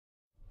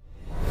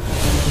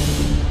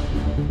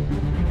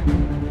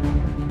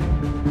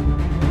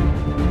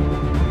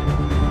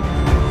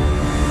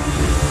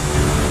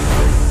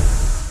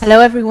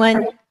Hello,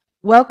 everyone.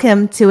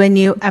 Welcome to a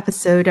new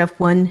episode of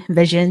One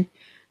Vision.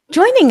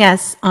 Joining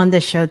us on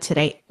the show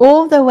today,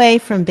 all the way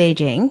from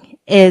Beijing,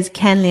 is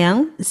Ken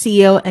Lian,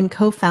 CEO and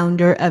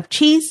co-founder of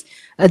Cheese,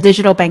 a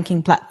digital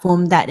banking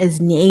platform that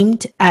is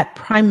aimed at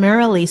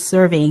primarily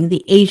serving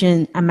the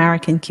Asian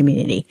American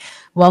community.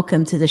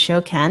 Welcome to the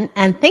show, Ken,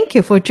 and thank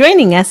you for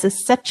joining us at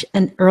such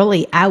an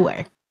early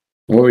hour.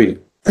 Ori,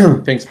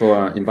 thanks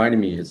for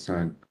inviting me. It's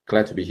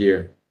glad to be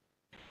here.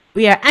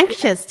 We are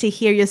anxious to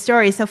hear your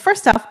story. So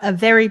first off, a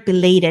very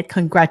belated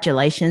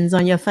congratulations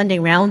on your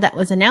funding round that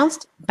was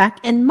announced back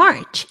in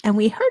March, and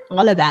we heard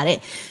all about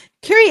it.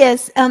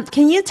 Curious,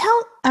 can you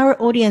tell our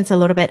audience a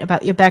little bit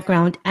about your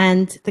background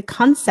and the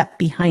concept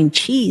behind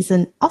cheese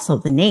and also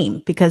the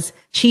name? Because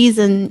cheese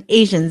and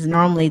Asians,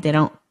 normally they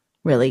don't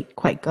really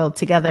quite go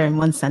together in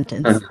one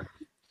sentence.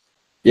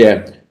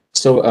 Yeah,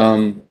 so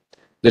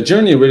the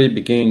journey really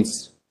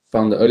begins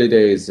from the early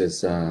days.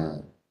 Is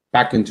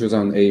back in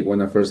 2008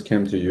 when I first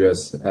came to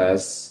US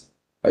as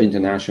an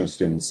international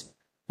student.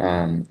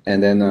 And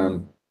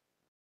then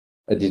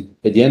at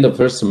the end of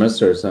first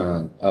semester,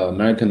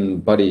 American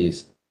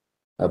buddies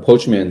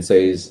approached me and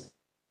says,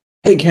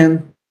 "Hey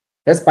Ken,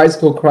 let's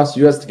bicycle across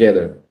US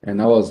together."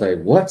 And I was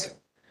like, "What?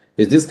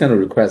 Is this kind of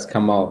request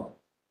come out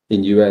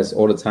in US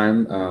all the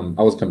time?"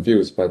 I was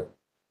confused, but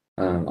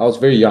I was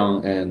very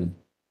young and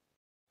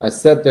I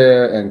sat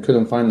there and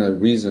couldn't find a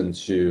reason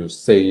to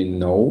say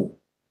no.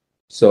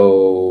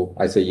 So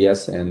I said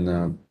yes,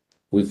 and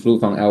we flew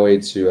from LA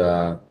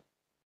to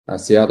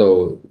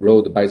Seattle,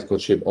 rode the bicycle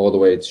trip all the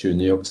way to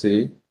New York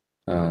City,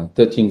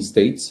 13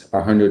 states,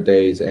 100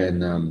 days,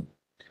 and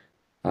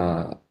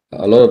a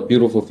lot of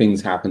beautiful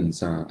things happened.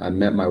 I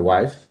met my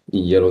wife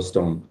in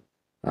Yellowstone,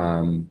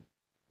 and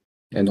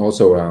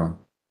also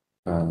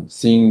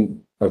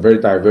seeing a very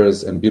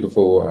diverse and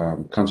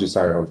beautiful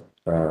countryside of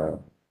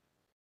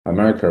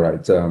America,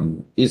 right?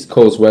 East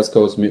Coast, West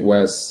Coast,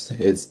 Midwest,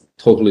 it's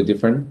totally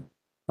different.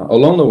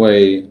 Along the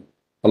way,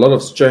 a lot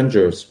of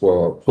strangers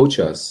will approach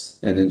us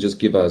and then just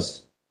give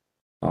us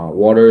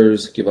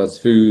waters, give us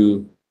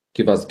food,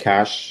 give us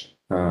cash,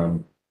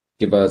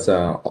 give us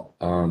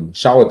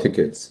shower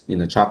tickets in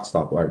the truck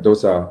stop, right?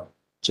 Those are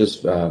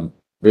just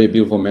very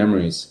beautiful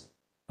memories.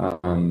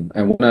 And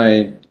when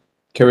I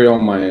carry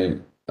on my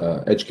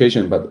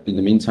education, but in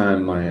the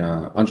meantime, my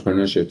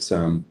entrepreneurship,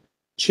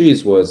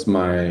 Cheese was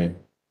my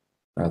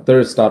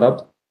third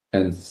startup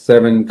and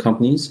 7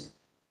 companies.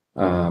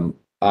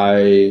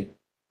 I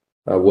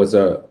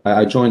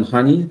joined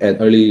Honey at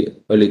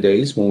early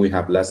days when we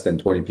have less than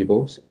 20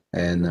 people,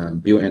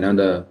 and built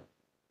another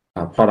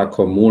product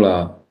called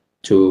Mula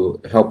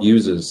to help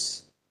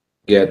users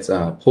get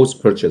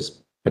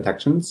post-purchase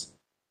protections.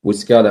 We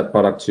scaled that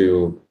product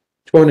to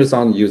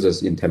 200,000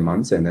 users in 10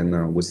 months, and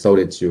then we sold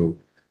it to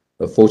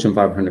the Fortune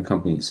 500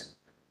 companies.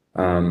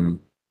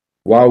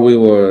 While we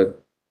were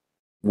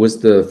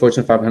with the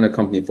Fortune 500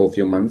 company for a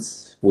few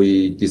months,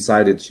 we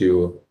decided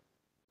to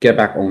get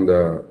back on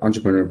the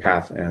entrepreneur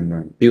path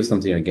and build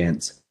something again.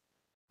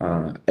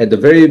 At the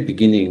very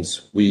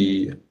beginnings,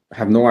 we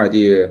have no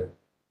idea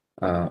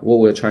what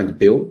we're trying to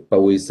build,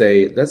 but we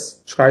say,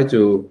 let's try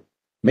to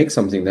make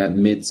something that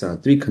meets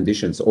 3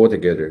 conditions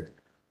altogether.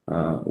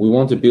 We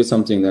want to build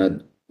something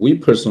that we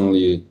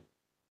personally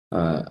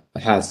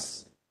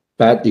has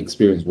bad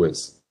experience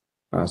with.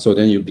 So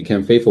then you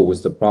become faithful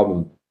with the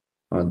problem.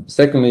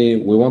 Secondly,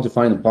 we want to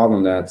find a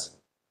problem that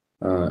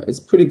it's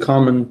pretty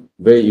common,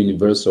 very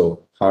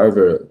universal.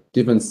 However,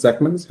 different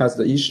segments has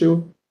the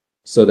issue,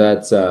 so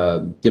that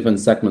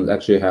different segments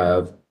actually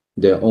have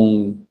their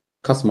own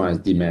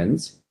customized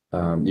demands.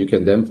 You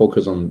can then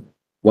focus on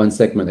one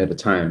segment at a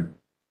time.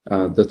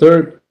 The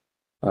third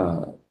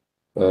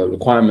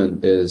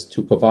requirement is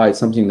to provide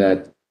something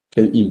that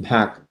can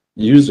impact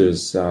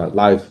users'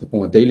 life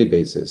on a daily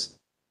basis.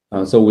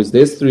 So with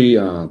these 3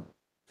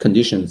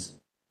 conditions,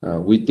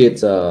 we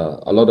did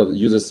a lot of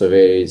user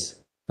surveys,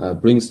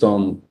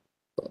 brainstorm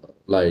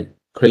like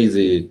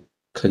crazy,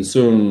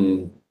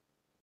 consume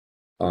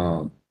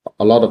a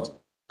lot of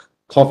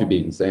coffee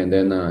beans, and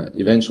then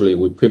eventually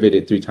we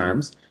pivoted 3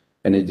 times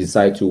and then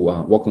decided to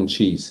work on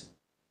cheese.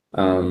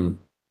 The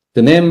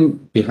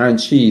name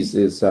behind cheese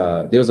is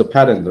there's a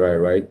pattern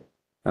there, right?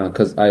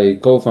 Because I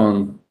go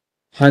from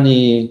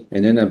honey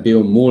and then I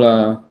build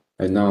Mula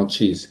and now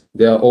cheese.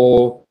 They are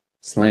all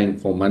slang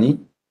for money.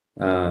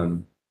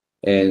 And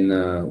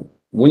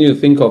when you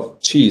think of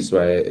cheese,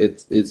 right,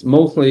 it's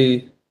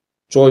mostly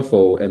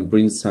joyful and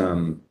brings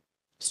some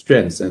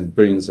strength and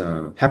brings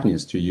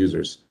happiness to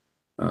users.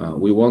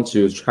 We want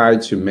to try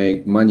to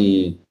make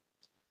money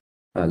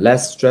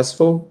less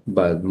stressful,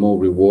 but more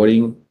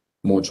rewarding,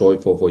 more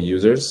joyful for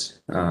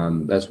users.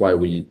 That's why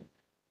we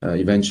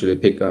eventually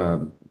pick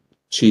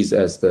cheese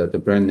as the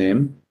brand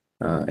name,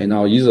 and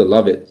our users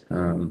love it.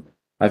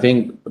 I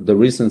think the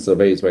recent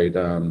surveys, right,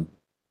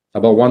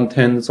 about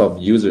 1/10 of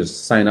users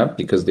sign up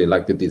because they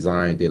like the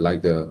design, they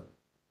like the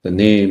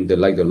name, they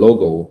like the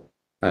logo,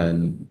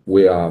 and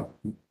we are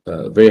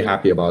very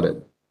happy about it.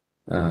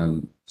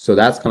 So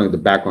that's kind of the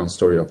background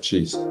story of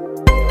cheese.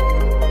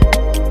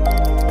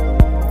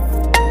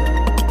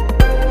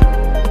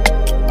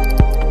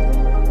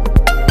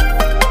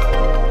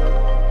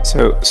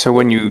 So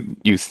when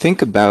you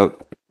think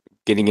about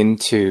getting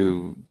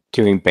into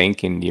doing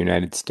banking in the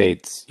United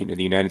States,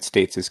 the United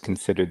States is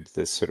considered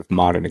this sort of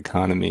modern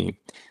economy,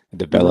 a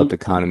developed Hmm.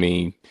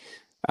 economy.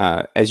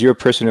 As your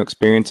personal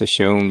experience has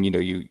shown,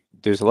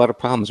 there's a lot of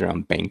problems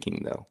around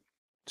banking, though.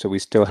 So we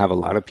still have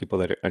a lot of people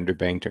that are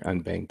underbanked or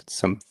unbanked,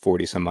 some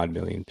 40 some odd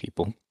million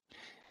people.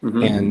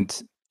 Hmm.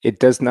 And it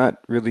does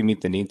not really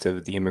meet the needs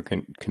of the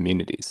immigrant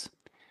communities.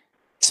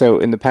 So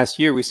in the past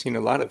year, we've seen a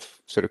lot of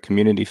sort of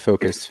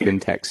community-focused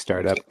fintech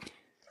startup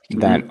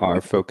that Hmm. are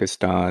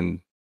focused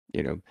on,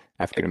 you know,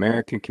 African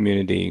American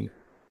community,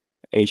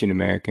 Asian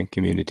American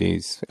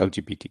communities,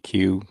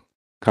 LGBTQ,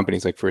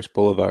 companies like First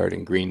Boulevard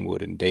and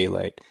Greenwood and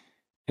Daylight,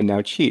 and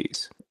now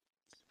Cheese.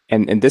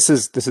 And this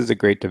is a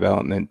great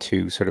development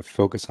to sort of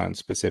focus on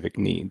specific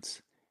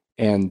needs.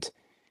 And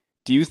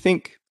do you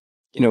think,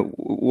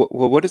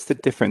 what is the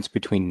difference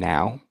between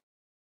now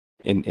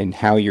and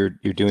how you're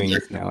doing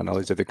this now, and all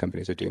these other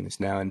companies are doing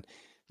this now, and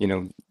you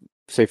know,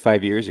 say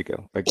 5 years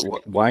ago, like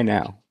why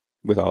now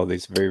with all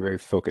these very, very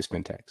focused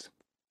fintechs?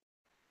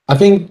 I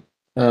think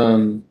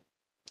um,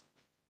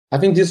 I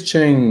think this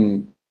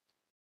change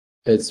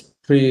is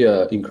pretty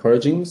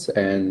encouraging,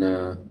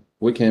 and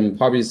we can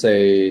probably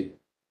say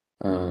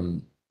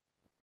um,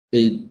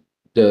 it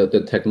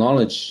the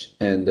technology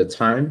and the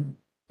time,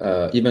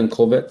 even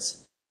COVID,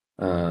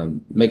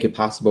 make it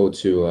possible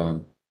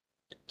to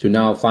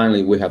now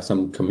finally we have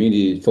some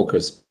community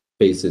focused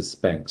basis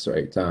banks,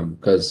 right?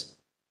 Because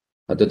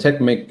the tech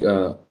make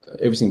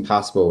everything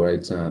possible,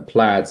 right?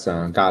 Plaid,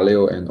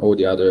 Galileo, and all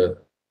the other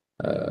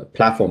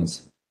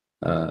platforms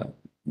uh,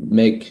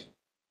 make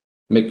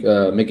make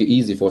it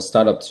easy for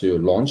startup to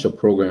launch your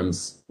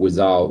programs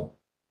without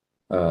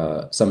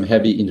some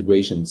heavy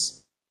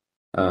integrations.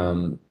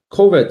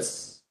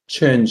 COVID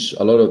changed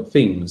a lot of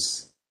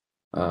things,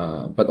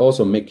 but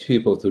also make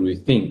people to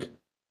rethink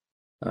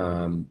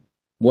um,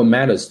 what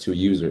matters to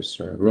users,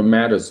 right? What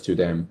matters to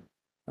them.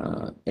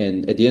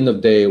 And at the end of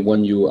the day,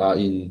 when you are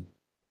in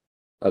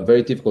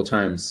very difficult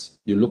times,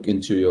 you look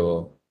into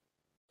your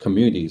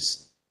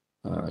communities.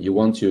 You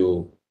want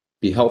to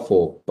be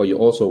helpful, but you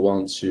also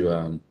want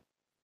to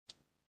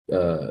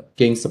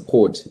gain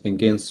support and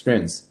gain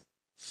strength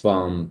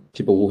from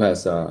people who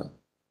has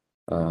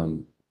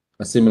um,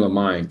 a similar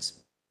mind.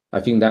 I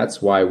think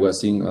that's why we're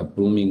seeing a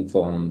blooming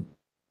from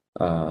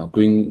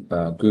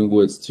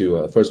Greenwoods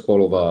to First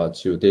Boulevard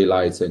to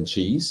Daylights and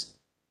Cheese.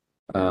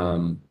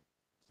 Um,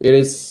 it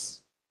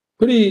is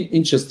pretty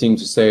interesting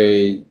to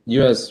say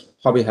US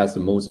probably has the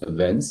most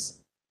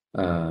advanced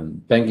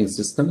banking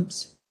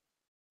systems.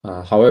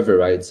 However,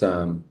 right,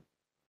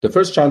 the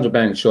first challenger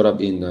bank showed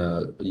up in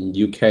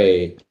UK,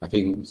 I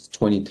think it's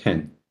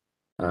 2010.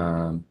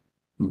 Um,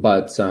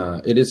 but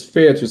it is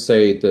fair to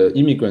say the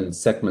immigrant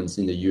segments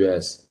in the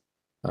US,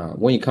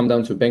 when you come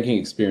down to banking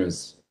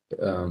experience,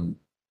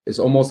 is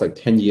almost like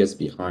 10 years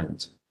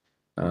behind.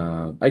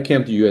 I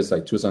came to US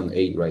like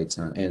 2008, right?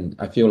 And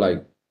I feel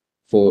like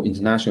for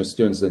international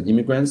students and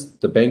immigrants,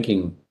 the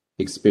banking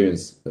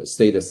experience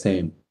stay the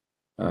same.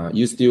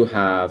 You still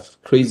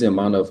have crazy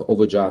amount of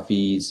overdraft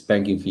fees,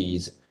 banking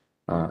fees,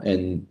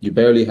 and you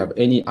barely have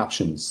any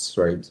options,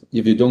 right?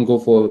 If you don't go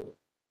for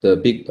the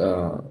big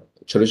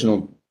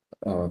traditional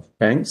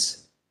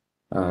banks,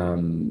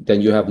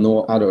 then you have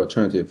no other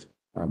alternative.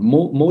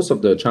 Most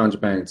of the challenge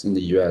banks in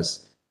the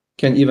US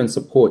can even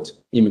support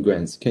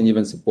immigrants, can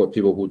even support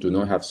people who do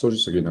not have social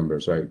security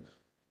numbers, right?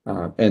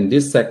 And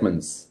these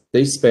segments,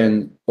 they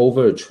spend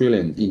over $1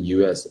 trillion in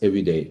US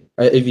every day,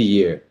 every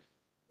year,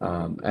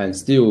 and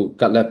still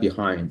got left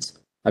behind.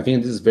 I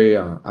think this is very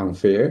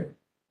unfair.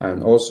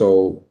 And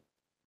also,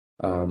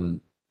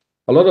 um,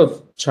 a lot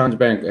of challenge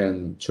bank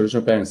and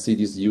traditional banks see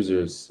these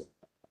users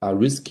are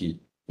risky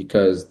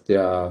because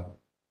their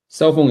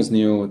cell phone is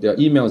new, their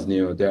email is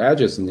new, their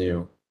address is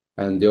new,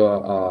 and there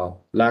are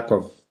lack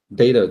of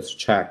data to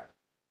check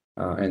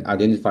and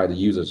identify the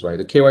users, right?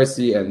 The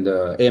KYC and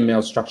the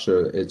AML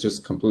structure is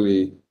just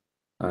completely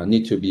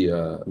need to be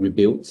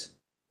rebuilt.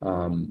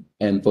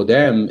 And for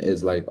them,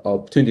 is like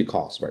opportunity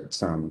cost,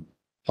 right?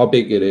 How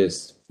big it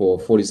is for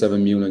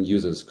 47 million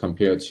users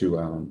compared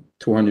to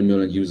 200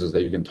 million users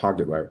that you can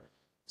target, right?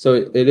 So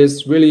it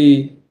is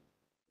really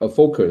a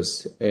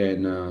focus,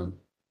 and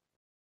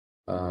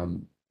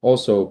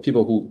also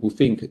people who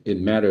think it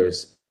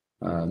matters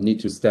need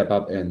to step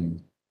up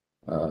and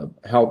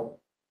help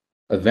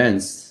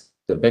advance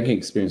the banking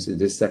experience in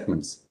these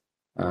segments.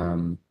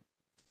 Um,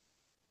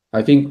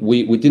 I think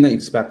we didn't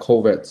expect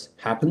COVID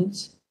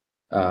happens,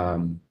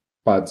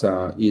 but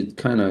it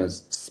kind of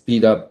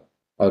speed up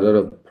a lot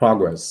of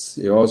progress.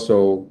 It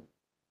also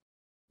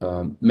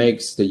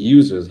makes the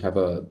users have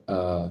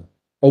a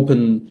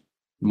open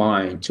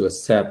mind to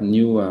accept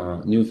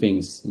new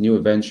things, new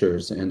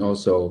adventures, and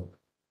also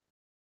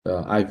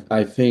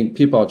I think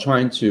people are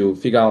trying to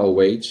figure out a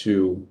way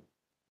to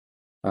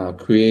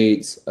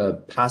create a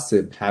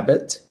passive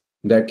habit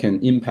that can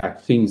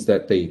impact things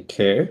that they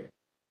care.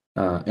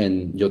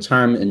 And your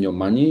time and your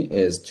money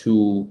is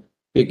two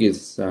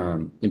biggest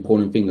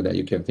important thing that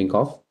you can think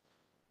of.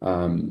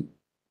 Um,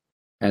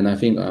 And I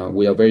think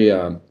we are very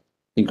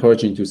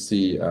encouraging to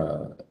see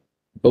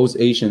both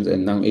Asians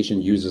and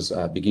non-Asian users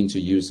begin to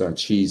use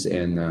cheese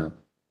and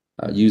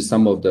use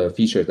some of the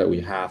features that we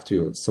have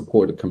to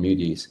support the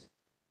communities.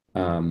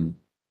 And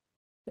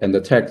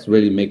the tech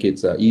really make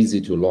it easy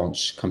to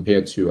launch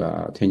compared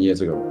to 10 years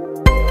ago.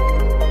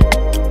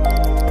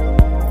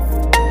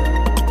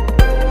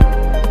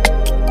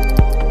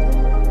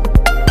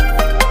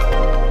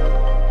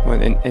 Well,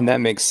 and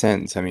that makes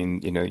sense. I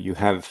mean, you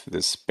have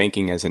this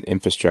banking as an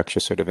infrastructure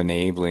sort of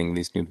enabling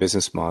these new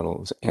business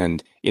models.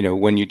 And,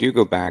 when you do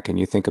go back and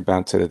you think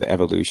about sort of the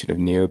evolution of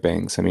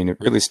neobanks, I mean, it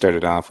really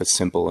started off with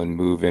Simple and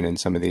Move In and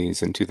some of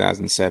these in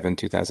 2007,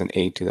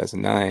 2008,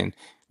 2009,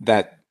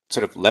 that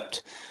sort of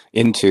leapt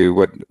into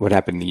what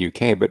happened in the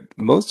UK. But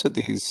most of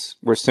these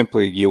were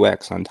simply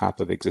UX on top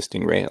of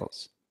existing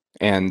rails.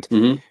 And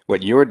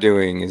what you're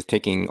doing is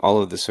taking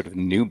all of the sort of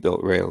new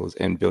built rails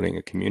and building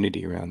a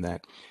community around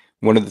that.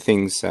 One of the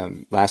things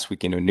last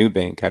week,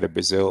 Nubank out of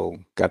Brazil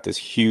got this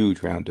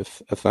huge round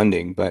of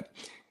funding. But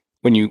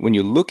when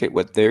you look at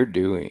what they're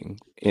doing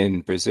in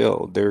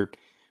Brazil,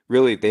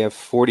 they have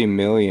 40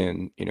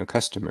 million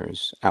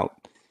customers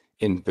out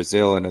in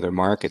Brazil and other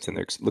markets, and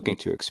they're looking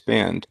to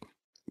expand.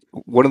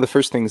 One of the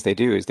first things they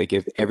do is they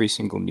give every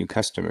single new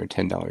customer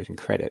 $10 in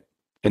credit,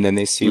 and then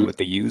they see what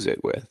they use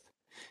it with.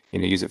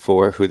 Use it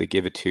for, who they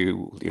give it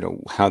to,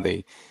 how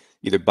they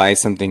either buy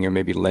something or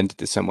maybe lend it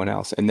to someone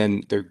else. And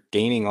then they're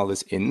gaining all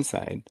this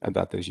insight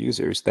about those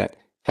users that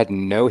had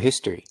no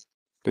history.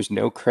 There's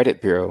no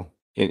credit bureau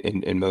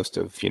in most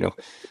of,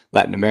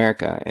 Latin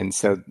America. And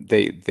so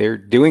they're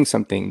doing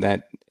something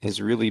that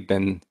has really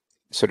been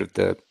sort of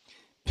the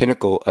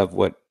pinnacle of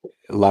what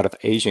a lot of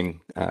Asian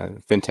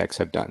fintechs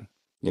have done,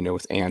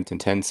 with Ant and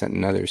Tencent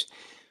and others.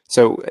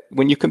 So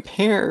when you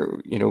compare,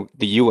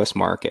 the US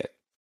market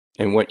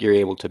and what you're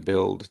able to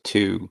build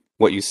to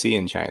what you see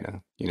in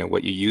China,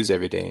 what you use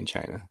every day in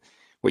China,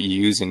 what you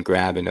use in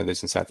Grab and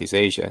others in Southeast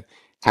Asia,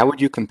 how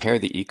would you compare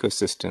the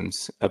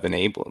ecosystems of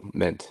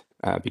enablement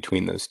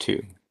between those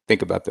two?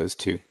 Think about those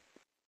two.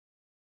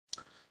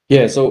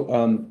 Yeah,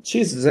 so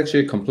Cheese is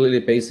actually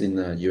completely based in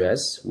the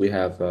US. We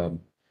have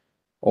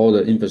all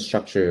the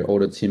infrastructure, all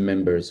the team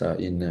members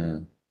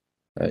in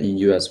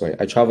US, right?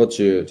 I traveled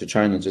to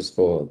China just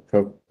for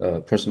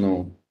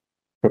personal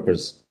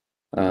purpose.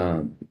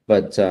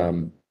 But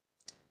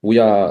we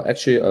are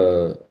actually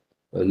a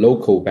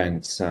local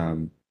banks,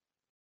 and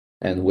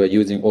we're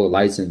using all the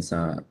license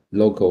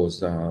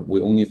locals.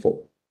 We only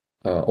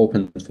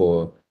open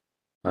for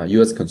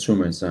US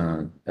consumers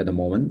at the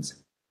moment.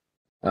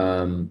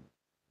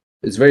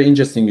 It's very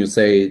interesting you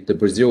say the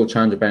Brazil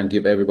Challenger Bank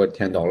give everybody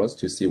 $10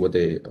 to see what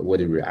they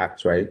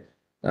react, right?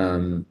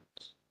 In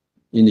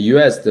the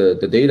US,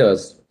 the data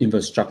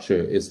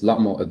infrastructure is a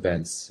lot more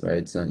advanced,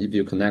 right? If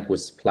you connect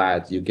with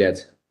Plaid, you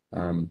get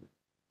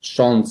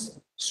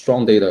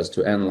strong data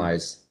to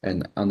analyze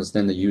and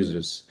understand the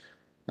users.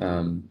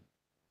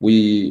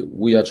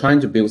 We are trying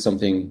to build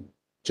something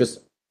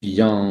just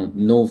beyond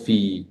no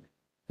fee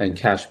and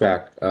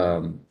cashback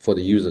for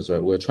the users,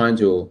 right? We're trying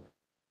to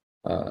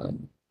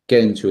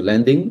get into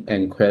lending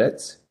and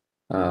credits.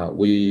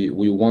 We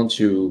want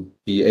to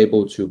be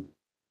able to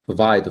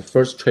provide the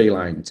first trade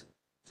line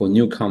for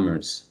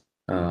newcomers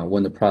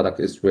when the product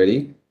is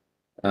ready.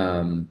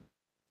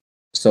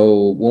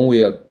 So when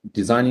we are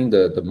designing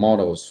the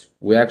models,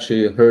 we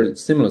actually heard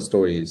similar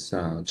stories,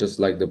 just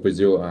like the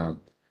Brazil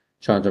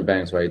challenger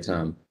banks, right?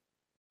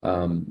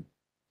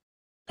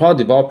 Product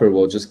developer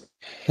will just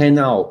hand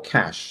out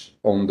cash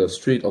on the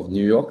street of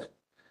New York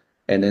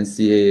and then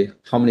see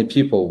how many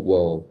people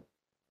will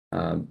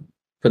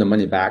put the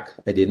money back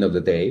at the end of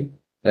the day.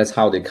 That's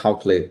how they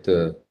calculate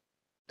the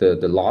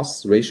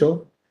loss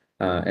ratio.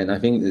 And I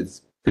think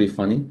it's pretty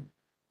funny.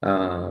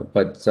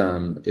 But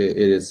it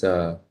is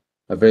a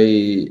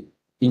very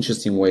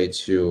interesting way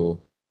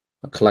to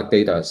collect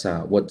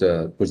data, what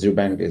the Brazil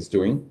bank is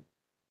doing.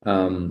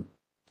 A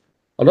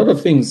lot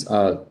of things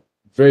are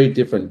very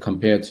different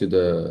compared to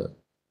the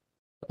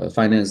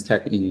finance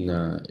tech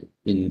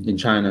in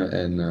China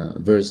and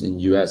versus in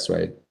US,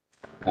 right?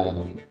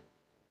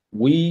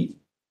 We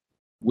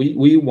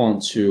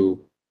want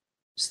to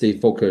stay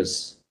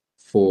focused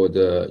for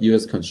the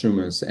US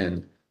consumers,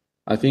 and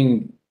I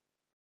think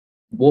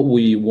what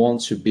we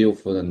want to build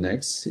for the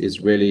next is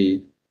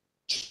really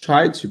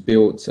try to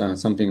build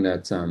something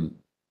that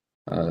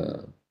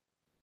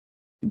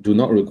do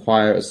not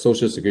require a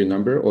social security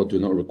number or do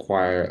not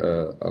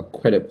require a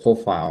credit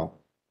profile,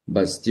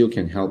 but still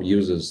can help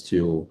users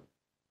to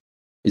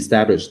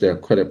establish their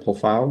credit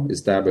profile,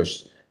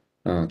 establish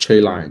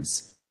trade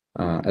lines,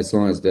 as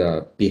long as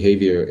the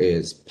behavior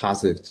is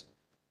positive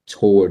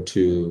toward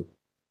to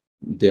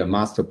their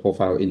master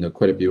profile in the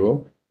credit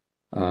bureau.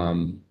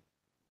 And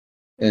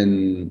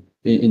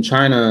in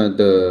China,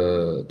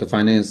 the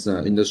finance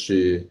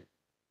industry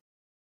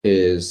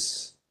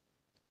is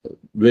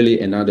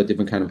really another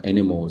different kind of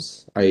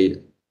animals. I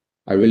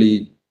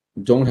really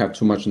don't have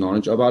too much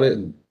knowledge about it,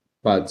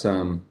 but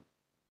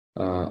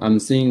I'm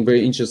seeing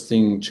very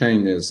interesting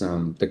trend is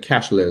the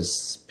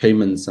cashless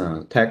payments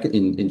tech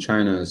in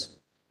China's.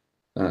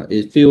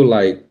 It feel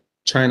like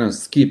China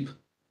skip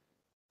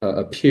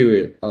a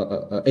period,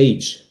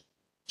 age.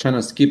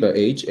 China skip an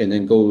age and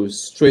then go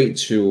straight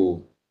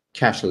to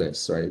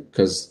cashless, right?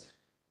 Because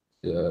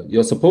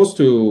you're supposed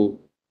to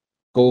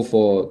go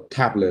for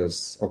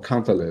tablets or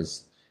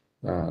counterless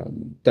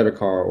debit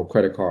card or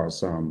credit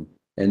cards, and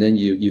then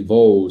you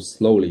evolve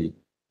slowly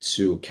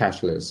to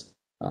cashless.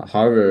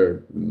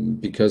 However,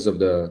 because of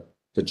the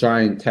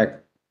giant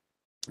tech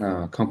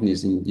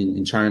companies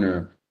in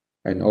China,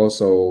 and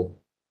also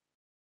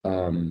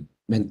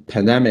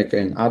pandemic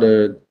and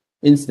other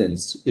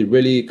incidents, it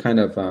really kind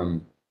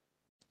of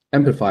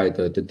amplified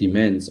the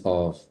demands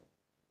of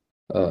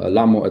a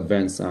lot more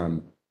advanced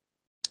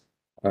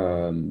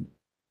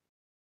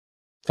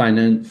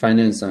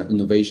finance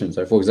innovations.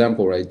 Like for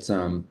example, right,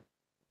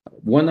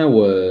 when I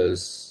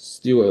was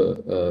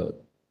still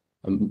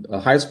a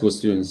high school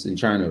student in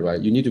China, right,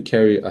 you need to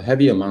carry a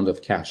heavy amount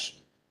of cash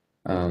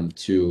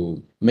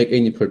to make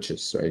any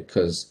purchase, right?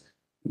 Because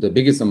the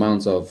biggest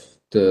amounts of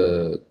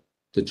the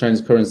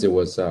Chinese currency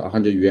was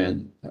 100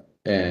 yuan,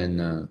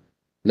 and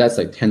that's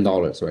like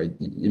 $10, right?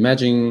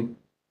 Imagine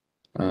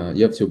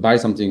you have to buy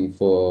something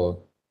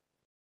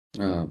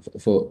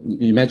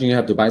imagine you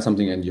have to buy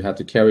something and you have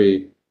to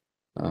carry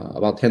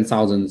about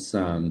 10,000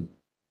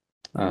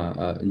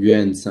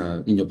 yuans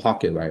in your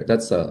pocket, right?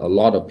 That's a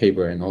lot of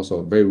paper and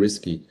also very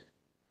risky.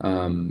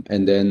 And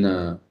then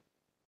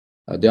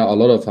there are a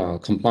lot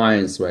of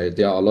compliance, right?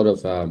 There are a lot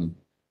of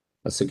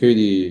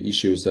security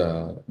issues,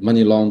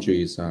 money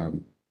laundering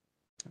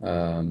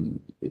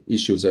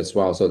issues as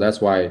well. So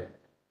that's why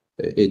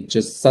it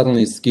just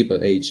suddenly skip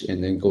an age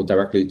and then go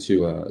directly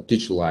to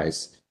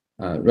digitalize.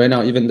 Right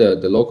now, even the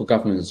local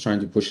government is trying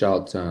to push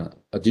out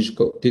a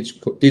digital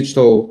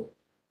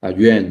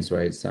yuans,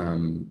 right?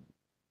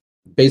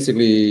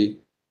 Basically,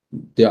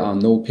 there are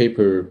no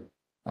paper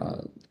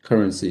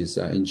currencies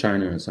in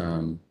China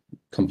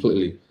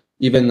completely.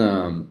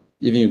 Even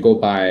you go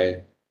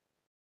buy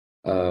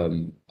a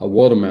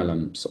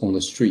watermelon on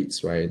the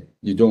streets, right?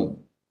 You don't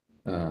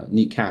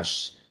need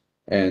cash,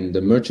 and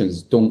the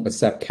merchants don't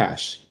accept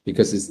cash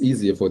because it's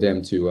easier for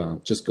them to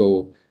just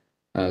go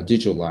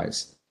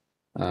digitalize.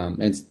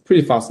 And it's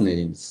pretty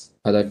fascinating.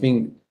 But I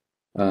think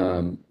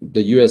the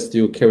US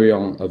still carry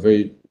on a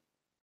very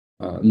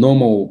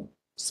normal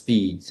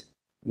speed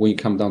when it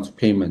comes down to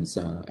payments,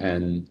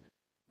 and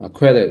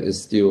credit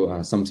is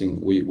still something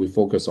we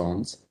focus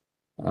on.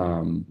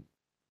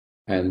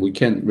 And we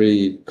can't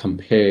really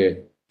compare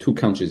two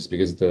countries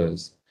because the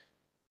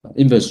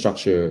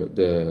infrastructure,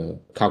 the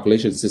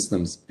calculation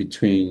systems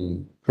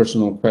between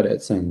personal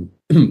credits and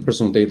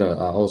personal data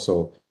are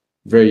also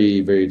very,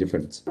 very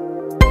different.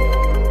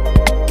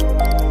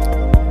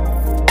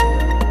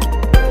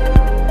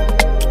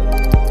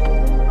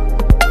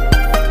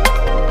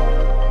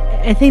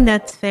 I think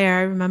that's fair.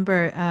 I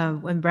remember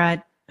when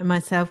Brad and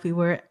myself, we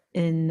were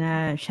in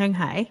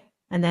Shanghai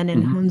and then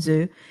in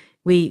Hangzhou.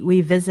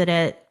 We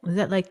visited, was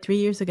that like 3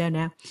 years ago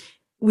now?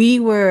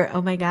 We were,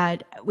 oh my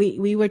God,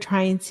 we were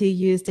trying to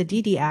use the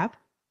Didi app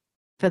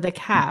for the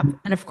cab.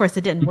 And of course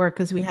it didn't work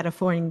because we had a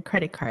foreign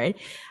credit card.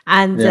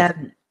 And Yeah.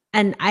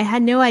 and I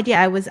had no idea.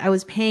 I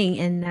was paying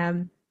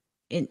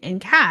in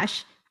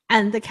cash.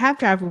 And the cab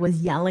driver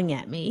was yelling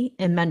at me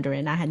in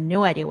Mandarin. I had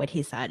no idea what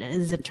he said. And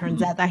as it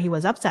turns out that he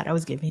was upset, I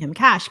was giving him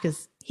cash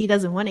because he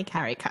doesn't want to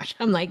carry cash.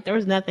 I'm like,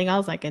 there's nothing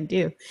else I can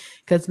do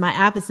because my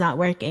app is not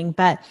working.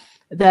 But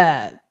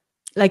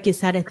like you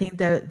said, I think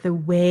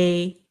the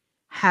way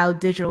how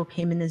digital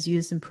payment is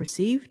used and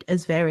perceived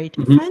is very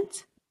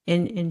different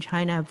in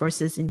China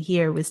versus in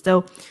here.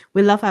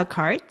 We love our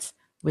cards.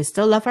 We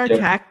still love our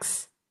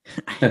checks.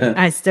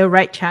 I still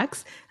write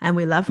checks, and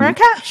we love our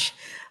cash.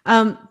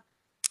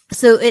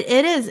 So it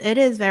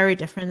is very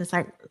different. It's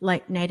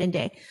like night and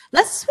day.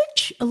 Let's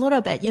switch a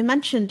little bit. You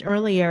mentioned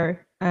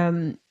earlier,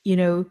 you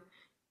know,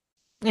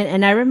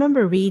 and I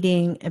remember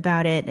reading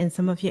about it in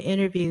some of your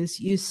interviews.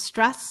 You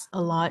stress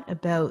a lot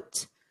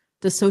about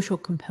the social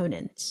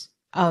components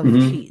of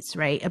cheese,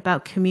 right?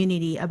 About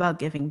community, about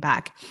giving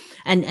back,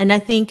 and I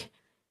think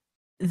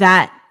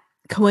that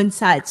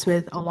coincides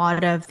with a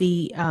lot of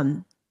the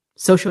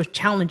social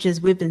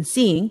challenges we've been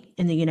seeing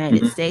in the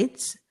United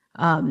States.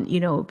 You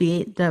know,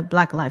 be it the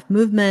Black Lives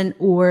Movement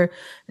or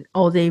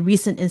all the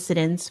recent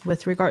incidents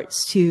with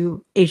regards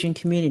to Asian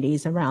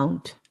communities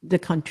around the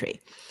country.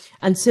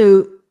 And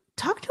so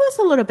talk to us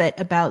a little bit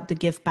about the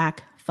Give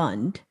Back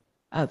Fund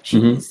of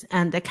cheese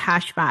and the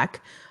cashback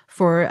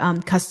for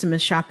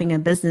customers shopping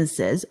and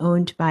businesses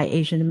owned by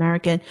Asian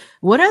American.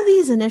 What are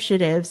these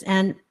initiatives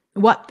and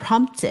what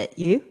prompted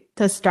you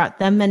to start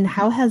them, and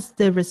how has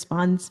the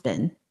response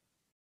been?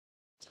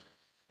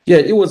 Yeah,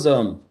 it was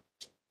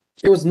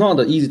not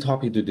an easy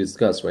topic to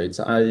discuss, right?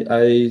 So I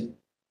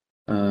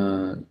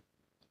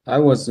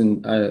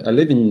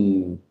live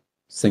in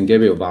San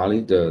Gabriel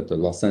Valley, the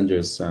Los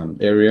Angeles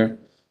area,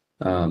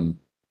 and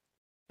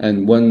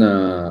when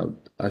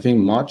I think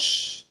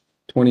March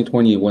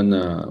 2020,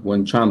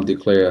 when Trump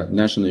declared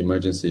national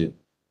emergency,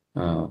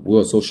 we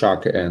were so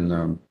shocked, and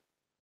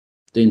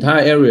the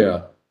entire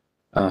area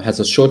has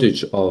a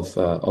shortage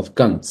of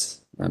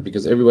guns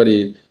because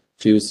everybody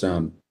feels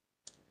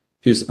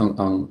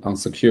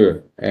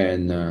unsecure,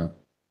 and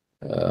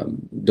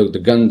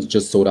the guns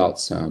just sold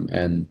out,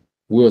 and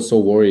we were so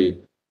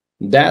worried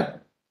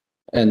that,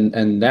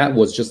 and that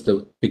was just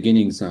the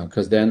beginnings,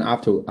 because then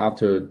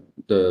after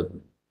the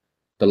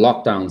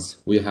lockdowns,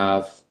 we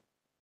have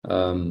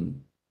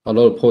a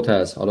lot of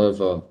protests, a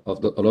lot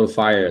of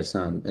fires,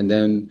 and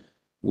then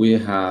we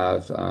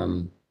have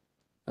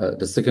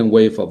the second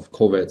wave of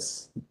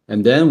COVID,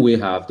 and then we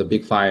have the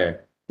big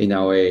fire in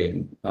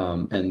LA,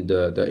 and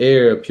the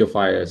air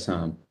purifiers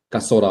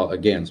got sold out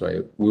again,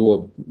 right? We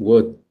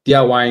were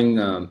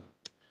DIYing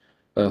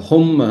a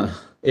home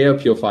air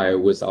purifier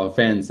with our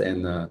fans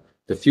and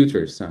the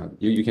filters.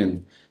 You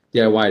can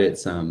DIY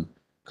it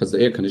because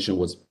the air condition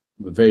was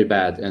very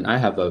bad, and I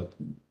have a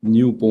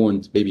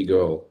newborn baby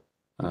girl.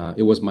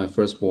 It was my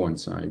firstborn,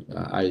 so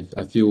I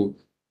feel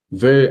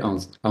very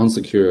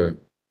unsecure,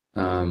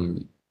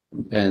 and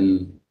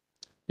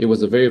it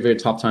was a very, very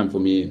tough time for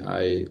me.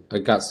 I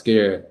got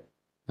scared.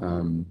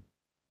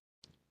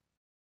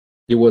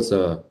 It was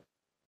a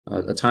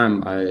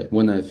time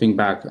when I think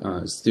back,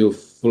 still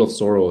full of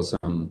sorrows.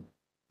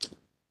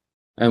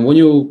 And when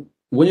you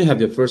have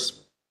your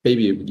first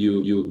baby,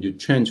 you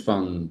change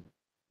from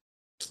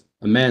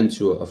a man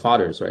to a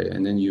father, right?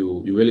 And then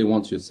you really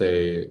want to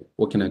say,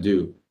 what can I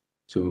do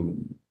to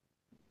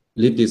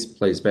leave this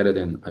place better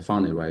than I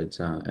found it, right?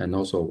 And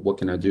also, what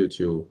can I do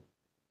to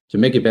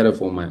make it better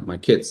for my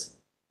kids?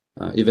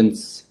 Even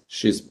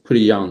she's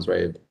pretty young,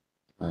 right?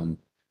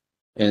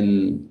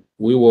 And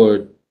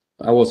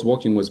I was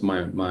working with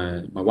my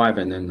wife,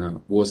 and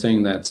then we were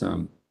saying that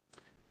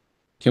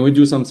can we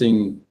do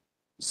something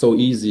so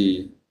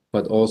easy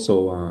but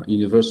also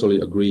universally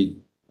agreed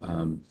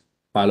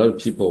by a lot of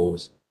people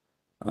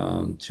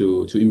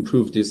to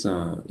improve these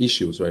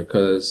issues, right?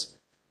 Because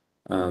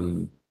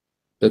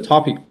the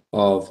topic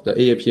of the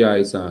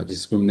AAPI's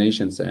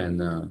discriminations and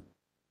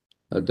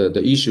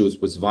the issues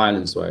with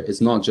violence, right?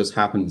 It's not just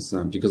happens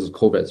because of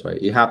COVID,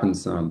 right? It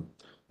happens in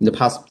the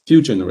past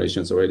few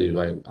generations already,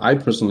 right? I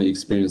personally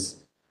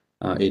experienced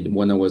it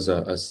when I was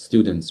a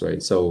student,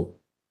 right? So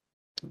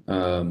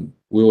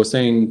we were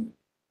saying,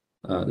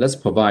 let's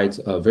provide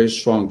very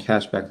strong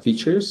cashback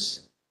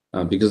features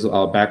because of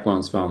our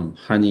backgrounds from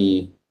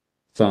Honey,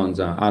 from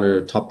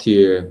other top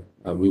tier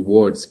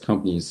rewards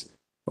companies.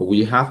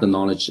 We have the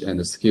knowledge and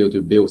the skill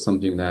to build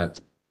something that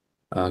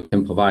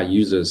can provide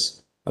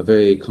users a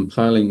very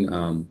compelling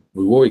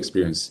reward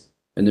experience.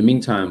 In the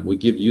meantime, we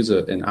give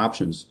users an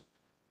options.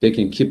 They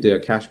can keep their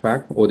cash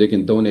back, or they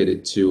can donate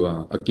it to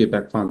a give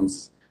back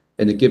funds.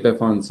 And the give back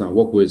funds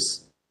work with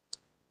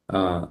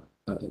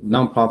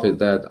nonprofits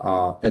that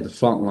are at the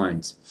front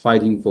lines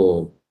fighting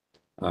for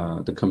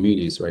the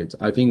communities, right?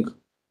 I think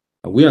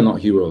we are not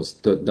heroes.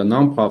 The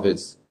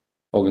nonprofits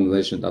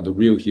organizations are the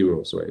real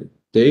heroes, right?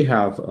 They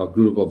have a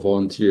group of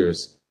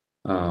volunteers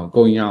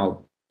going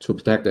out to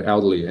protect the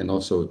elderly and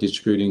also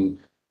distributing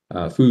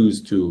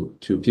foods to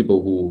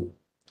people who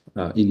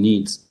in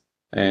need.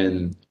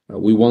 And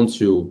we want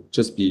to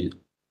just be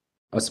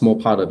a small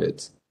part of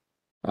it.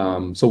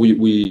 So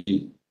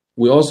we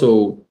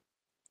also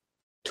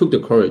took the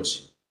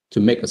courage to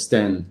make a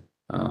stand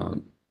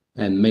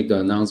and make the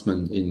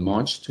announcement in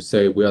March to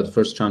say we are the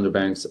first challenger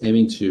banks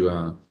aiming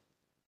to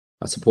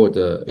support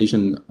the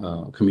Asian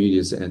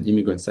communities and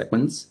immigrant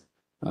segments.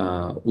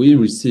 We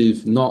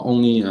receive not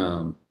only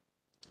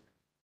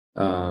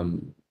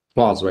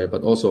applause, right,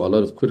 but also a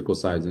lot of critical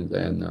sides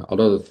and a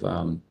lot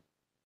of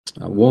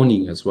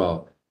warning as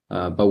well.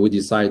 But we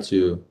decide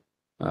to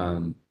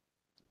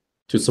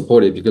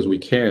support it because we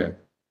care.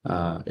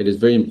 It is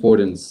very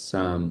important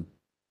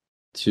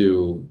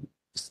to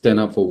stand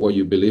up for what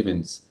you believe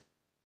in,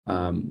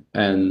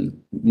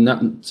 and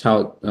not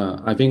how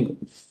I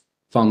think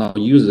from our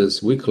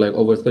users we collect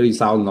over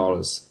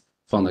 $30,000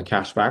 from the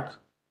cashback,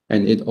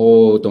 and it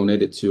all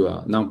donated to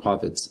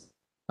nonprofits.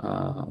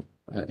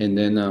 And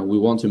then we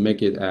want to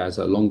make it as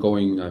a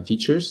long-going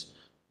features,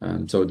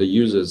 so the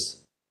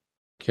users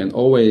can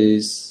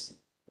always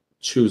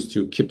choose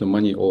to keep the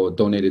money or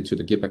donate it to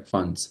the give back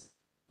funds.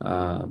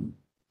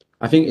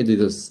 I think it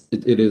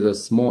is a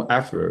small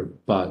effort,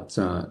 but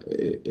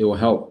it will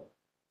help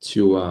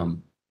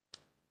to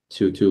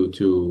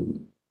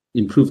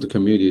improve the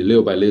community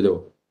little by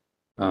little.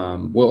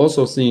 We're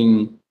also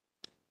seeing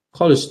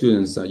college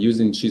students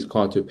using Cheese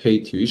Card to pay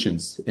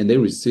tuitions, and they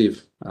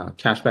receive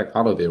cash back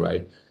out of it,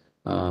 right?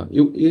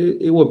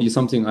 It will be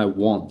something I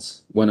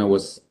want when I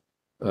was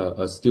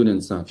a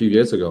student a few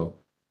years ago.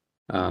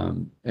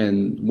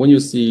 And when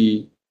you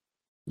see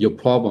your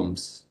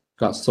problems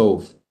got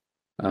solved,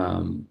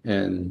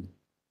 and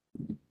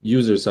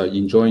users are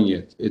enjoying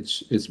it,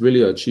 it's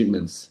really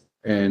achievements,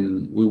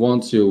 and we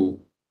want to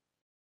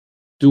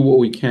do what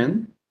we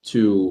can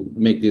to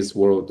make this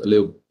world a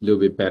little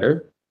bit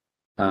better.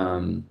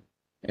 And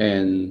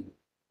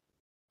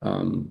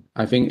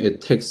I think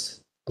it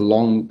takes a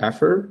long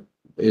effort.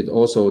 It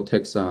also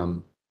takes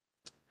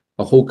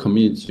a whole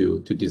community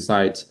to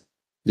decide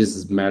this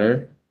is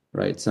matter,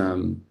 right?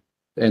 And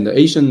the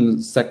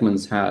Asian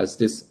segments has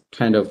this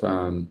kind of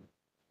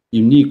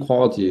unique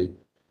quality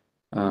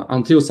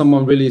until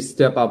someone really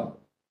step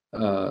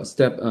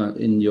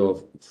in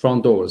your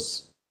front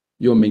doors.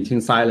 You'll maintain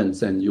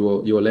silence and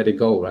you'll let it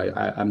go, right?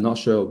 I'm not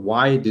sure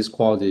why this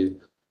quality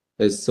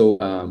is so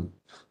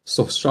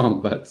so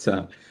strong, but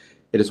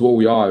it is what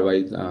we are,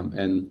 right?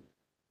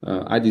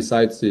 I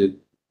decided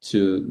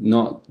to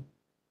not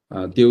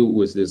deal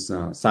with this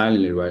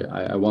silently, right?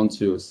 I want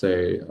to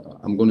say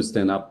I'm going to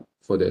stand up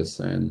for this,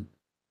 and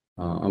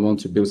I want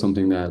to build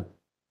something that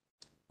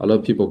a lot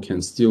of people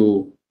can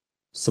still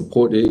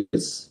support it,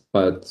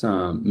 but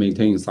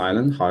maintain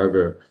silent.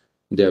 However,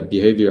 their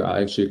behavior are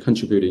actually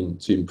contributing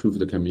to improve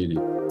the community.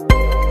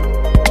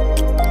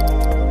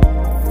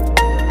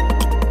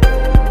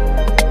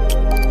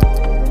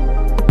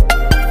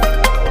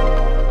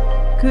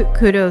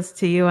 Kudos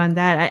to you on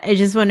that. I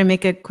just want to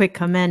make a quick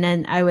comment,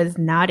 and I was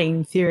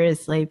nodding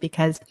furiously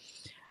because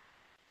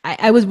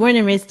I was born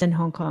and raised in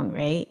Hong Kong,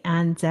 right?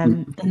 And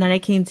then I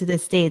came to the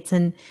States,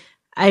 and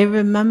I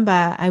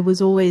remember I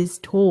was always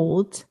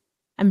told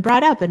and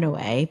brought up in a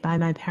way by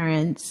my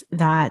parents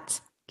that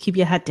keep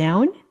your head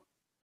down.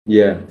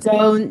 Yeah.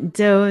 Don't,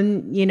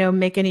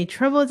 make any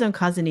trouble, don't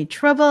cause any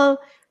trouble,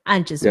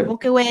 and just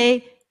walk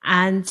away,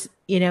 and,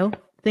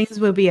 things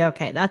will be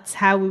okay. That's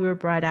how we were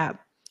brought up.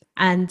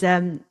 And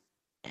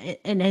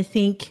I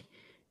think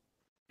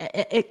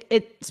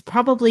it's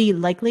probably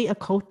likely a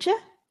culture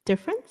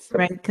difference,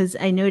 right? Because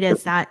I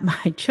noticed that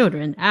my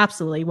children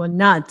absolutely will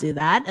not do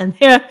that, and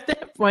they're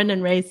born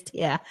and raised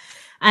here,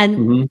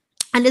 and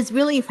it's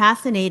really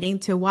fascinating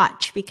to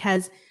watch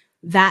because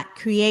that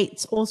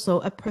creates also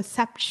a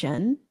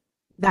perception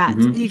that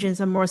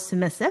Asians are more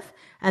submissive,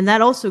 and that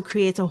also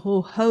creates a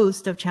whole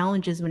host of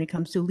challenges when it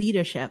comes to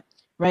leadership,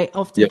 right?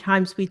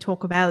 Oftentimes we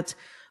talk about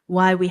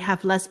why we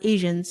have less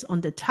Asians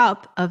on the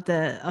top of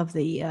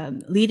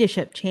the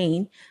leadership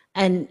chain.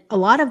 And a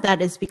lot of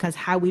that is because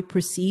how we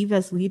perceive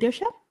as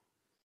leadership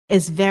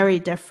is very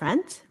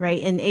different, right?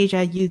 In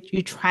Asia,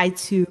 you try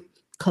to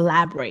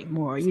collaborate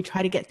more, you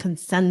try to get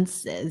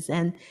consensus,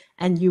 and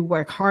you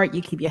work hard,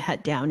 you keep your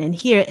head down. And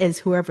here is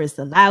whoever is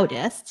the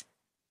loudest,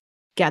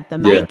 get the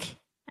mic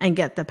and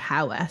get the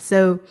power.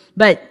 So,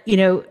 but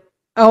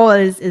all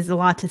is a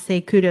lot to say.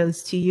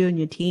 Kudos to you and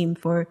your team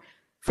for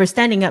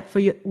standing up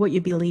for what you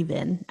believe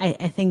in. I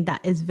think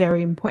that is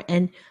very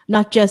important,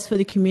 not just for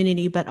the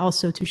community, but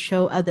also to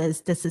show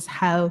others this is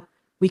how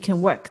we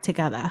can work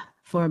together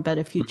for a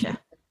better future.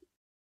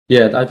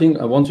 Yeah, I think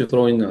I want to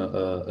throw in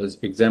an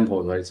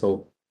example, right?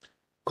 So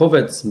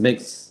COVID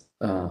makes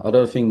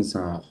other things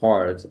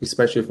hard,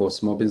 especially for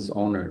small business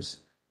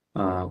owners.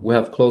 We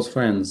have close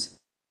friends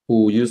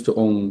who used to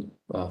own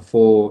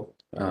 4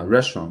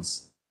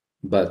 restaurants,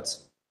 but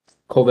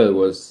COVID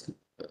was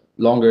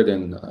longer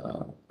than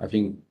I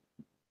think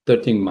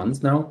 13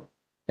 months now,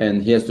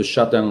 and he has to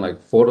shut down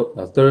like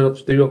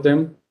 3 of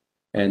them,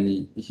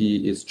 and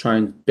he is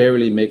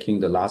barely making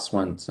the last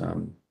one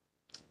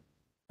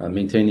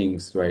maintaining,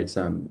 right?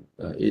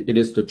 It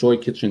is the Joy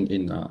Kitchen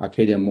in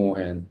Arcadia Mall,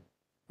 and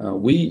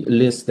we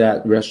list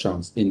that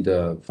restaurants in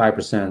the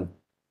 5%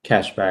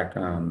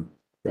 cashback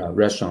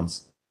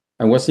restaurants,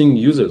 and we're seeing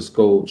users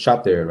go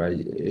shop there,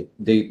 right?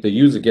 The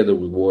user get the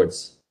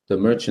rewards, the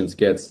merchants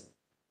gets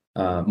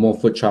more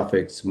foot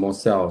traffic, more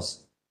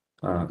sales.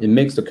 It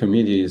makes the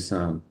communities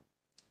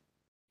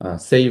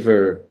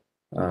safer,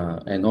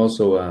 and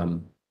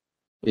also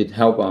it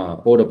help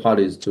all the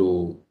parties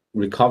to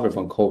recover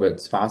from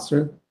COVID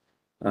faster.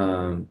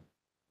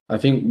 I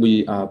think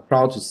we are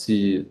proud to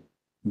see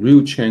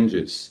real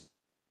changes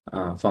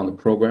from the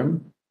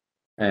program,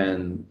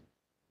 and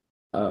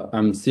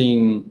I'm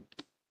seeing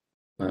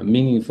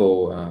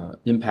meaningful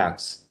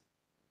impacts,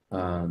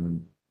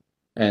 and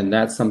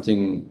that's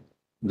something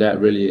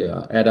that really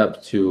add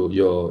up to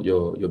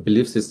your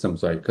belief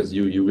systems, right? Because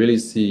you really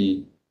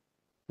see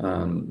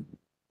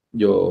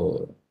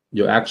your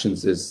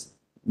actions is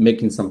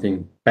making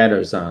something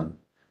better,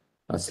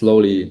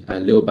 slowly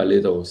and little by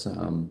little,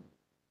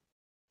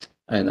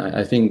 and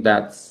I think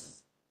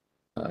that's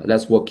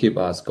what keep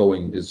us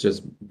going. Is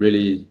just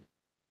really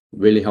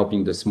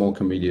helping the small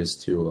communities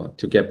to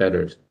get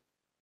better,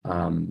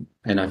 and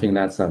I think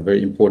that's a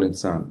very important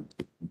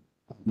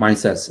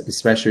mindset,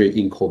 especially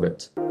in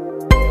COVID.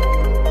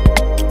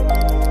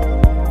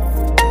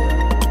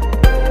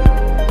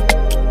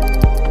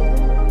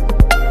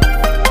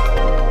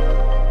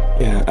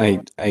 Yeah,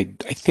 I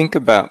think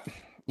about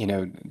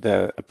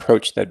the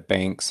approach that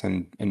banks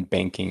and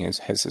banking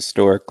has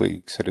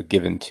historically sort of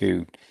given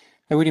to,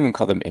 I wouldn't even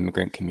call them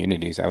immigrant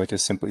communities. I would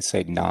just simply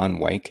say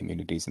non-white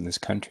communities in this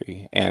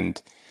country.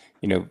 And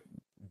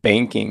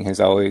banking has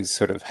always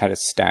sort of had to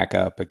stack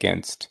up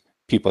against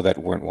people that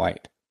weren't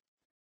white.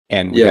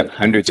 And we have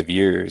hundreds of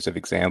years of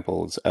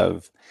examples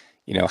of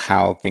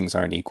how things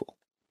aren't equal.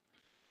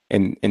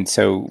 And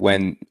so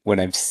when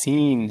I've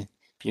seen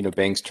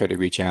banks try to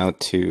reach out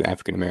to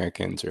African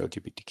Americans or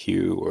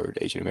LGBTQ or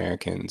Asian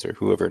Americans or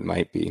whoever it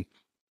might be,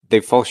 they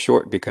fall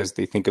short because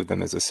they think of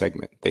them as a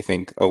segment. They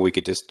think, oh, we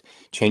could just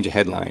change a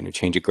headline or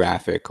change a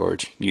graphic or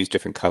use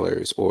different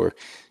colors or,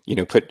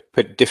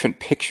 put different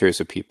pictures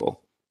of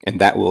people,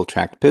 and that will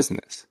attract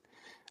business.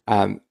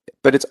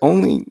 But it's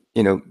only,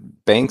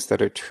 banks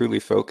that are truly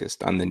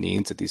focused on the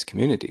needs of these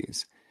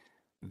communities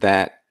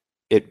that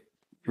it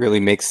really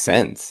makes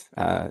sense.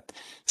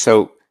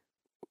 So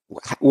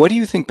what do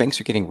you think banks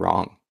are getting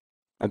wrong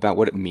about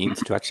what it means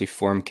to actually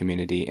form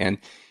community, and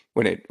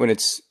when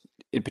it's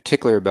in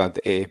particular about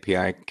the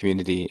AAPI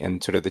community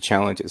and sort of the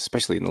challenges,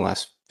 especially in the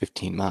last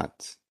 15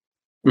 months?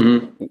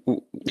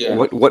 Yeah.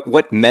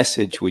 What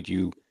message would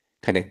you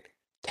kind of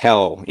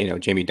tell,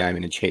 Jamie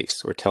Dimon and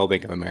Chase, or tell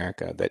Bank of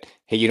America that,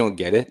 hey, you don't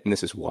get it, and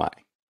this is why?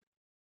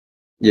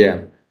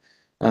 Yeah.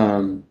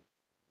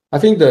 I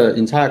think the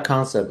entire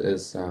concept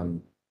is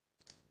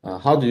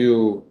how do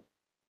you,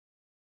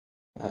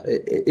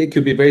 it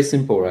could be very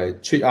simple,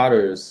 right? Treat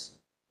others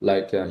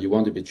like you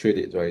want to be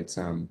treated, right?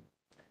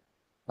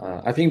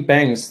 I think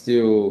banks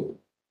still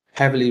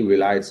heavily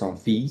relies on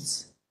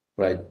fees,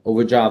 right?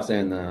 Overdrafts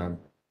and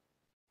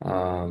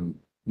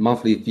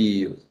monthly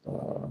fee.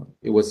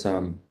 It was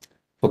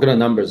forget the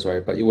numbers,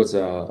 right? But it was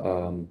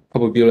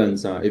couple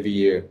billions every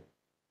year.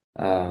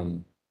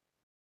 And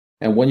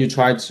when you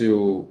try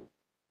to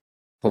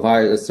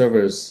provide a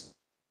service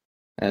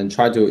and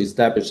try to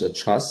establish a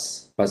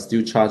trust, but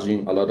still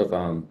charging a lot of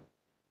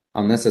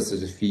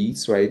unnecessary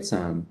fees, right?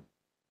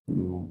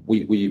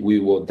 We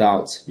will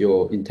doubt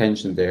your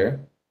intention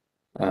there.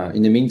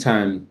 In the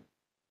meantime,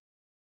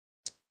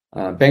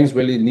 banks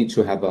really need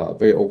to have a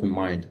very open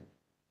mind.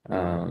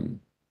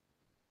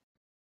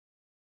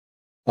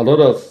 A lot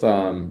of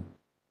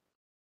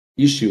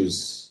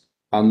issues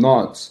are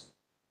not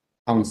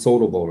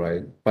unsolvable,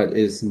 right? But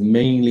it's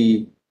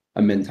mainly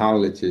a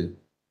mentality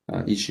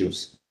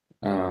issues.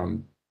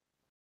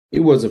 It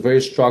was a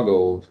very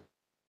struggle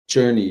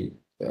journey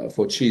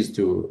for Cheese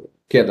to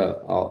get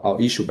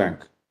our issue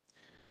bank.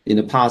 In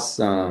the past,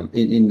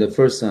 in the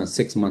first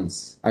 6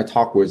 months, I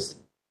talked with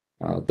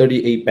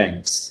 38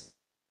 banks.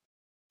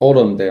 All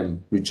of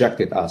them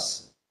rejected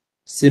us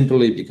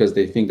simply because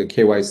they think the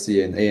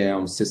KYC and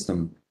AML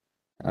system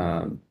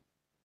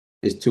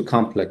is too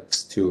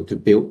complex to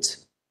build.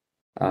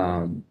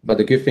 But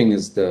the good thing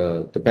is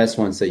the best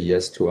ones say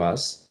yes to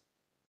us,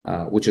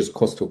 which is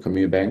Coastal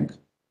Community Bank.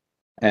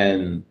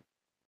 And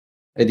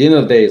at the end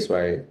of the day,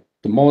 right,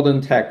 the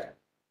modern tech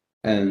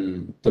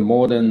and the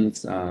modern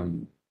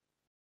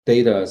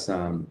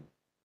data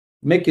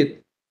make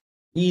it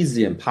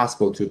easy and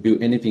possible to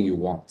build anything you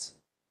want.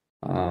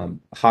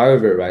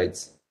 However,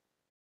 right,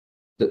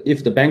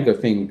 if the banker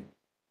think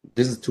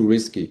this is too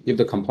risky, if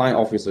the compliance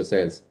officer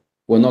says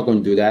we're not going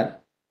to do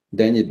that,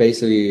 then it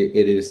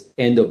is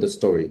end of the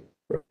story,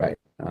 right?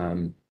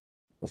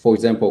 For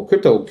example,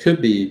 crypto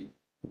could be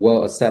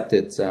well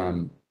accepted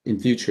in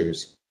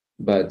futures,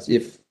 but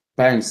if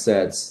bank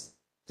says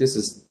this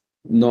is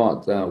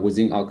not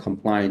within our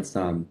compliance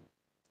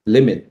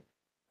limit,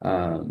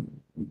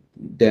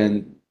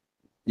 then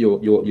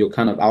you're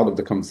kind of out of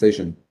the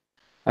conversation.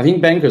 I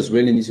think bankers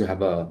really need to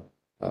have a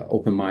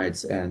open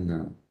minds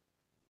and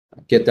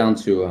get down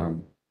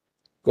to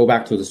go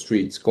back to the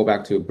streets, go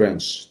back to a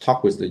branch,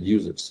 talk with the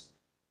users,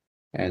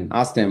 and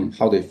ask them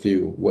how they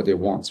feel, what they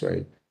want,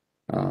 right?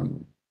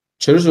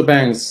 Traditional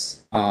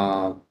banks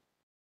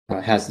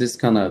has this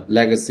kind of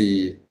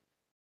legacy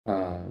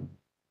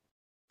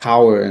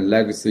power and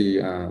legacy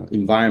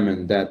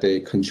environment that they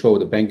control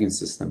the banking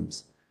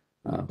systems.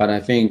 But I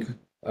think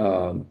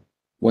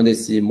when they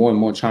see more and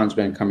more challenger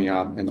banks coming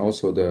up, and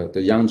also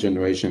the young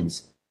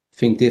generations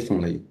think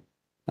differently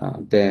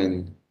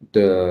than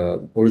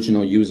the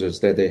original users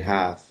that they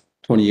have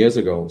 20 years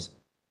ago,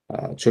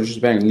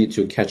 traditional banks need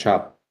to catch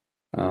up.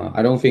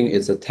 I don't think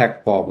it's a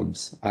tech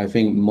problems. I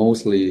think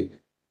mostly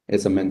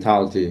it's a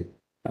mentality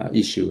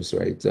issues,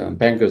 right?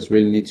 Bankers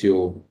really need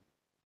to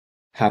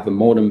have a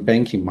modern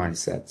banking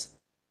mindset,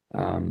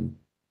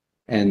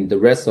 and the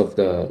rest of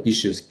the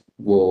issues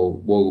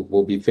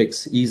will be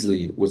fixed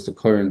easily with the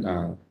current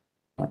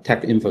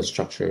tech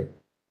infrastructure.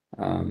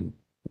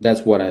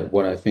 That's what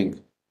I think.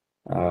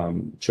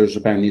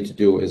 Traditional bank need to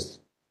do is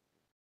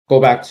go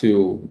back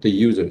to the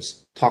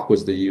users, talk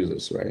with the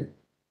users, right?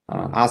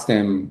 Ask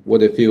them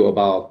what they feel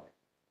about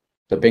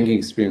the banking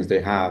experience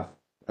they have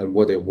and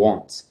what they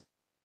want,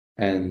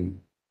 and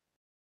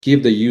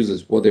give the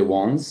users what they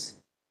want,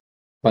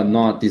 but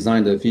not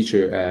design the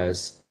feature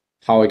as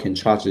how I can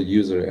charge the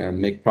user and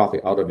make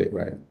profit out of it,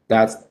 right?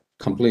 That's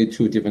completely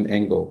two different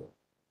angle.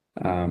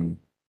 And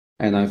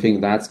I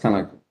think that's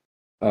kind of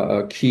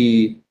a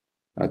key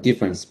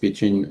difference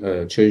between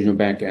traditional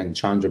bank and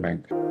challenger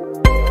bank.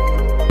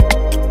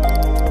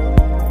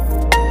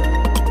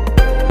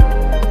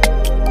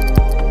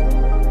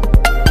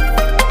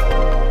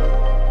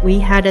 We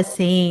had a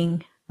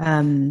saying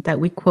that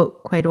we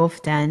quote quite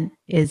often,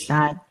 is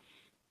that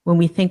when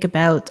we think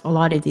about a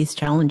lot of these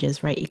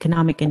challenges, right?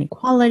 Economic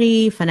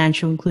inequality,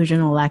 financial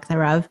inclusion, or lack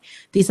thereof,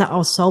 these are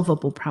all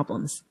solvable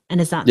problems. And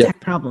it's not Yeah. tech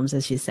problems,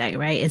 as you say,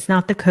 right? It's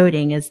not the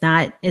coding, it's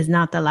not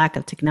the lack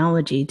of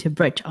technology to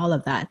bridge all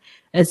of that.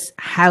 It's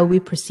how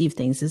we perceive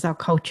things, it's our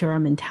culture, our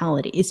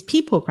mentality, it's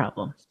people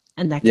problems,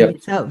 and that can Yeah. be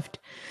solved.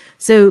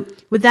 So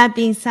with that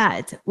being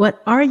said,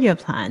 what are your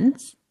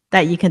plans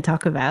that you can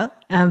talk about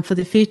for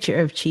the future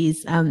of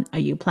Cheese? Are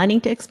you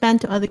planning to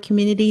expand to other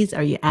communities?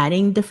 Are you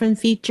adding different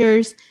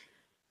features?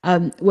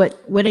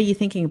 What are you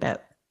thinking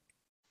about?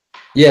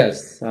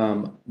 Yes,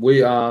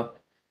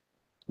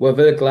 we're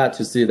very glad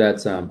to see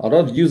that a lot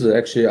of users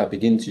actually are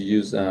beginning to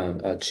use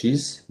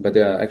cheese, but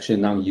they are actually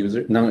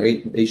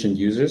non-Asian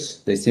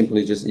users. They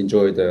simply just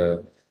enjoy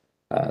the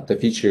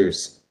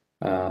features.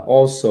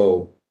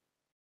 Also,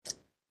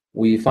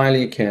 we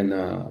finally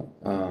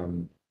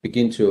can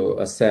begin to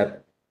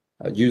accept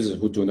users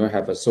who do not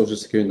have a social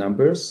security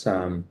numbers.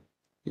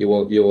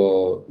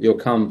 You'll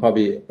come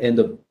probably end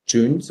of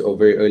June or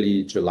very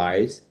early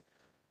July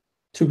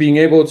to being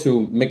able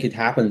to make it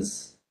happen.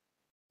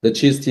 The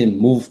cheese team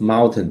moved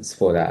mountains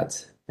for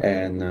that,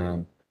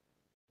 and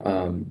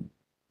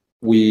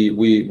we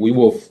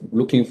were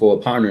looking for a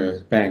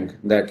partner bank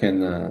that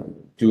can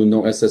do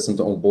no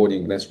assistance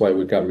onboarding. That's why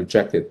we got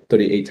rejected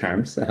 38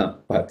 times.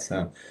 But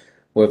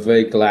we're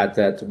very glad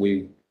that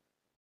we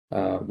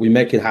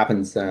make it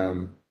happen.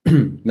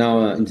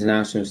 Now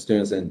international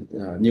students and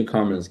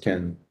newcomers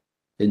can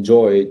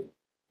enjoy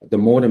the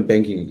modern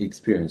banking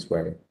experience,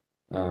 right?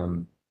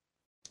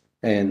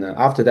 And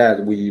after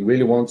that, we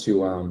really want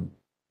to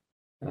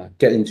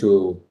get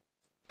into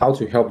how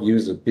to help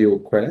users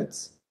build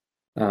credits,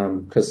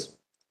 because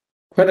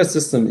credit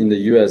system in the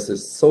US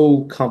is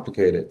so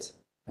complicated.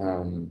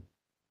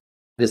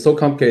 It's so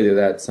complicated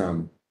that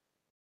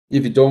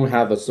if you don't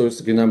have a social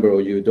security number or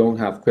you don't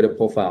have credit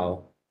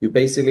profile, you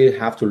basically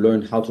have to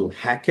learn how to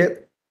hack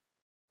it.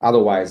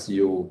 Otherwise,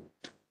 you're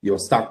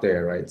stuck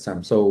there, right?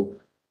 So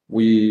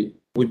we've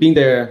been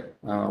there.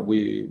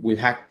 We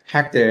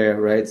hacked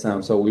there, right?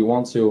 So we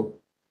want to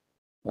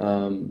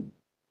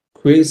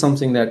create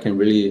something that can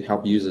really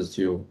help users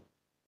to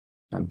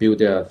build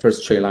their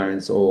first trade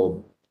lines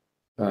or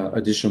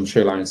additional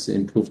trade lines to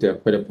improve their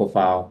credit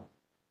profile,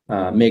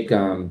 make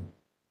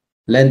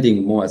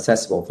lending more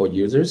accessible for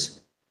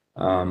users.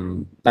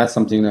 That's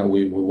something that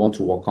we want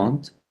to work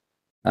on.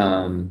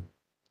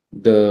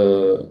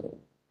 The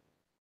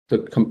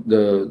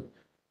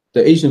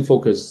Asian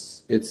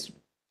focus, it's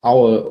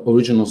our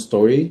original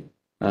story,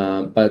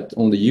 but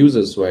on the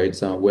users, right?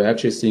 We're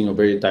actually seeing a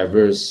very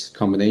diverse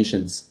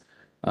combinations.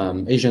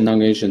 Asian,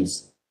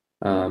 non-Asians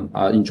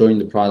are enjoying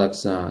the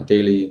products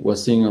daily. We're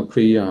seeing a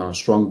pretty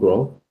strong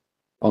growth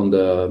on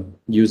the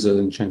user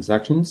and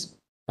transactions.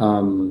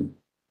 And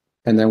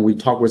then we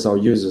talk with our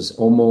users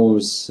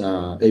almost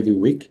every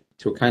week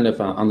to kind of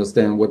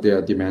understand what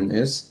their demand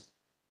is.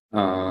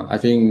 I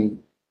think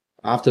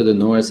after the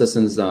no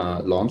assistance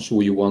launch,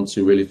 we want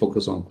to really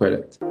focus on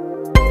credit.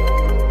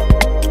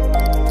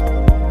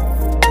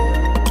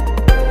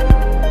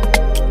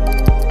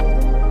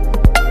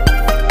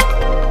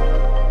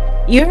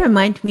 You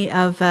remind me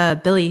of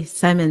Billy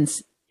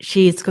Simons.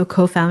 She's the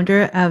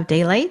co-founder of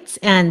Daylight.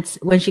 And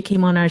when she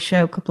came on our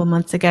show a couple of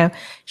months ago,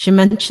 she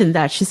mentioned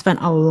that she spent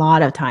a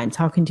lot of time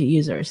talking to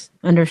users,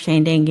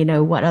 understanding,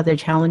 what other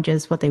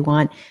challenges, what they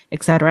want,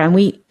 et cetera. And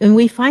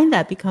we find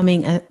that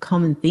becoming a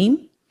common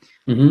theme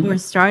for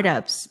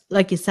startups.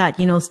 Like you said,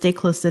 stay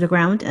close to the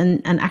ground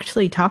and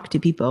actually talk to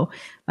people.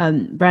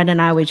 Brad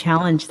and I would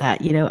challenge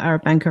that, our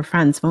banker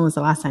friends, when was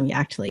the last time you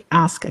actually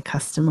ask a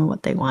customer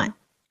what they want?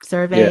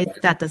 Surveys,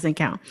 that doesn't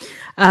count.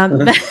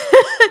 But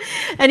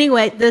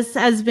anyway, this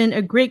has been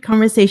a great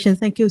conversation.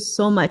 Thank you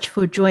so much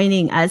for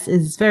joining us.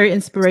 It's very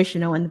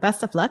inspirational, and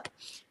best of luck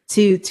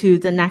to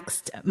the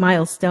next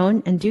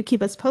milestone. And do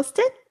keep us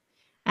posted.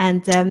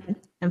 And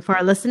for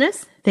our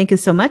listeners, thank you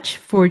so much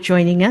for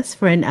joining us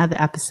for another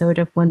episode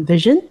of One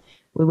Vision.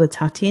 We will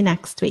talk to you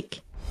next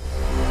week.